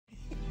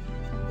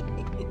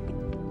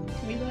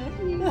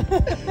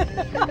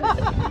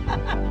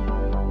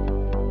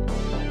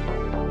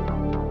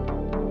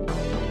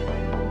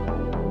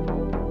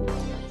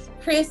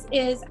Chris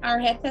is our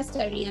head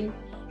custodian,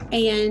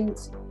 and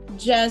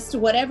just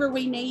whatever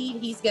we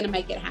need, he's going to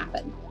make it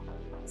happen.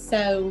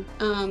 So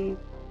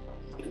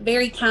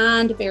very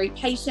kind, very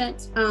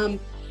patient, and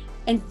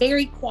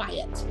very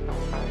quiet.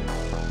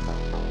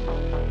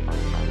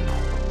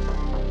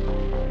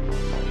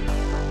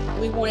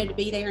 We wanted to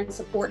be there and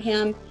support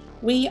him.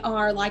 We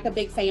are like a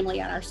big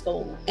family at our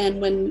school, and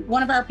when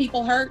one of our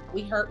people hurt,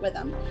 we hurt with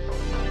them.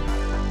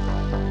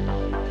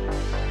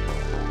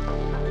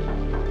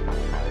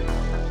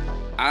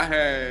 I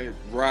had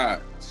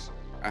rides.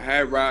 I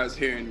had rides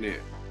here and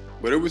there,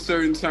 but it was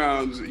certain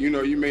times, you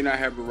know, you may not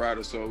have a ride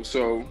or so.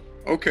 So,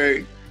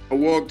 okay, I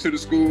walked to the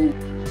school.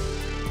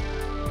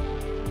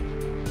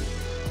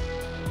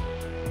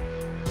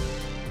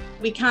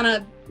 We kind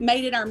of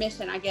made it our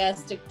mission, I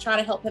guess, to try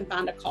to help him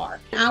find a car.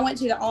 I went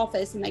to the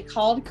office and they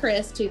called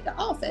Chris to the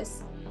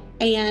office.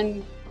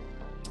 And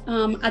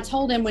I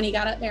told him when he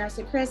got up there, I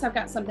said, Chris, I've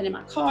got something in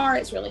my car.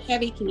 It's really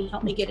heavy. Can you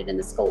help me get it in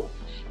the school?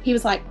 He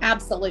was like,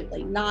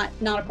 absolutely, not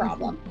a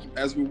problem.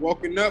 As we're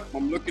walking up,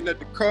 I'm looking at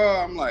the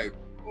car. I'm like,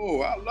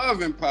 oh, I love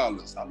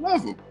Impalas. I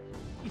love them.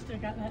 You still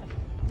got that?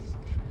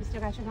 You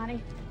still got your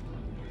money?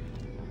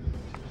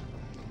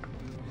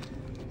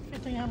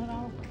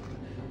 $1,500.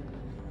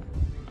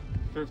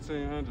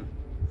 $1,500.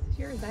 It's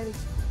yours, baby.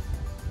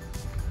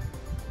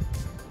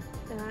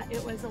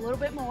 It was a little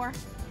bit more,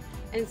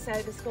 and so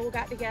the school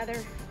got together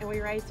and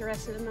we raised the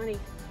rest of the money,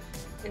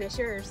 and it's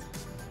yours.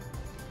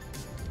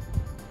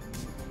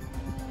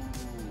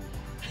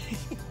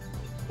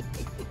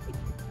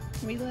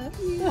 We love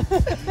you.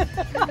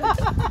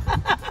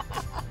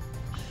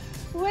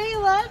 We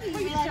love you.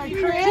 We love you,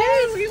 Chris.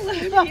 We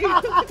love you.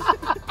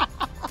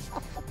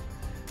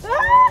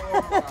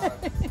 Oh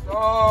my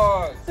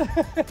stars!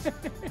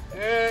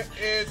 There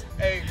is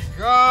a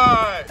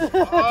God!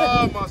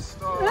 Oh my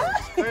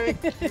stars!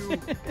 Thank you,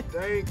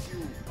 thank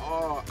you.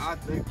 Oh, I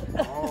thank you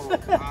all.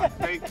 I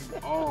thank you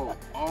all.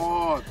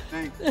 Oh,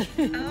 thank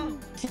you.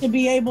 To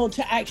be able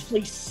to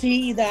actually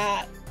see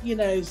that, you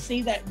know,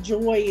 see that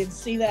joy and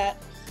see that.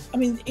 I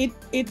mean, he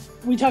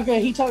talked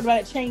about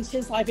it changed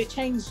his life. It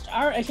changed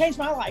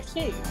my life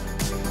too.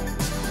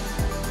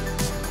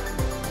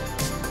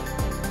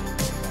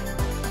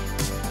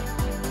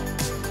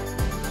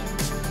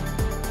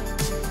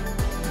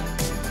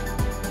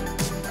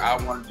 I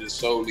wanted to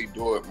solely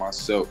do it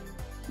myself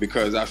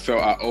because I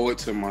felt I owe it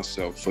to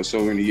myself for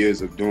so many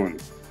years of doing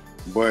it.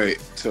 But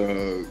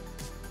to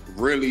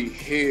really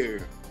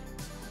hear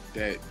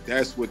that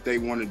that's what they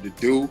wanted to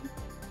do,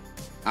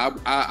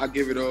 I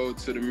give it all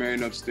to the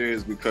man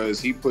upstairs because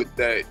he put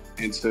that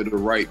into the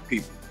right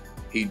people.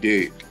 He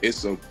did.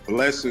 It's a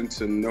blessing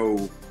to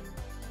know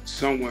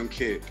someone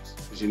cares,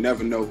 because you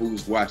never know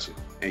who's watching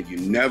and you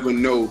never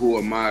know who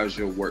admires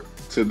your work.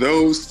 To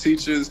those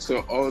teachers,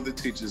 to all the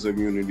teachers of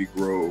Unity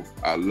Grove,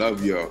 I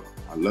love y'all.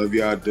 I love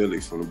y'all dearly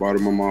from the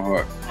bottom of my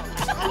heart.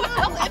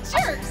 Well, it's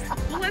yours.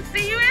 Well, let's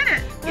see you in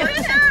it. Get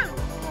in there.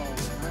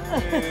 Oh,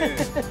 man.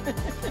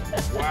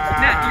 Wow.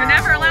 No, you're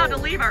never allowed to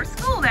leave our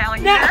school now.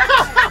 You know?